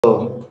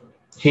So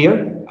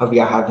here we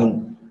are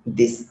having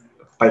this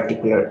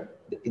particular,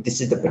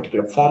 this is the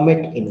particular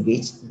format in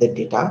which the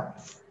data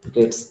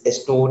gets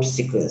stored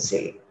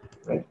sequentially,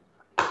 right?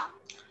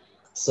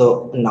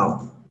 So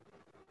now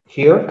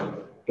here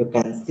you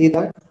can see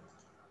that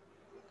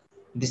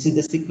this is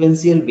the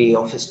sequential way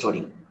of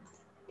storing.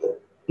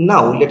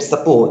 Now let's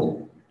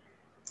suppose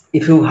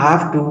if you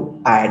have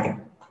to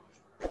add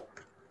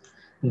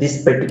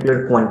this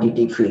particular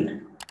quantity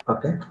field,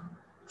 okay?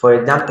 For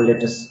example,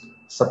 let us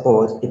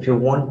suppose if you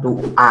want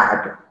to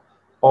add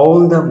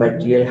all the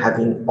material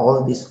having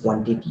all this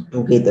quantity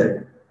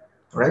together,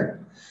 right?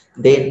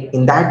 Then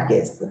in that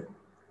case,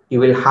 you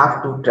will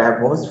have to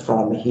traverse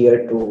from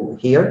here to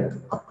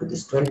here up to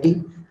this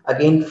 20.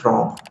 Again,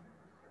 from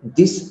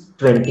this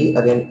 20,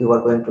 again you are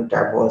going to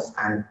traverse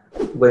and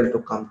going to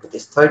come to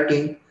this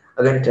 30.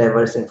 Again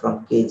traversing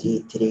from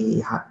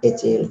kg3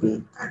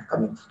 HLB and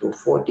coming to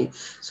 40.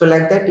 So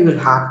like that you will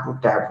have to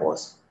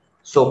traverse.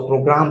 So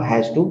program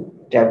has to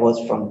traverse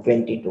from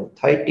 20 to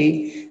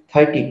 30,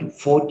 30 to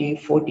 40,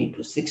 40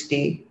 to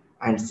 60,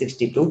 and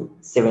 60 to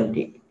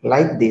 70.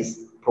 Like this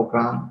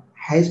program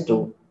has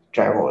to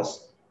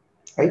traverse,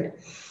 right?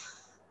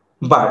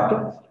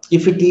 But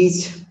if it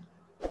is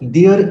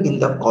there in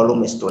the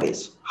column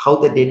storage, how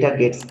the data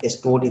gets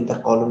stored in the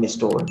column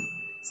store?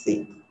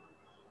 See,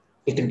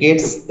 it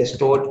gets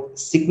stored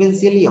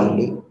sequentially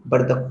only,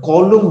 but the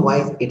column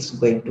wise it's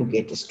going to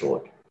get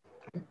stored.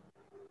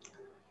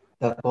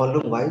 The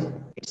column wise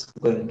it's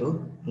going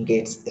to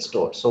get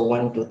stored. So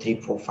 1 2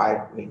 3 4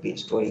 5 will be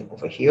storing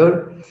over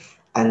here,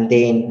 and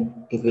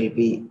then it will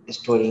be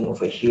storing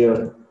over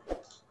here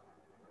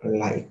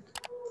like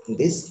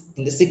this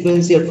in the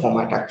sequential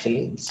format.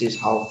 Actually, this is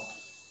how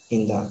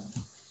in the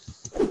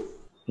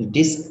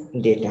disk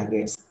data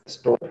gets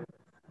stored,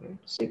 right?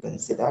 So you can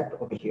see that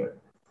over here,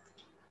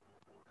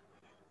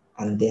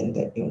 and then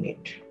the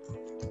unit.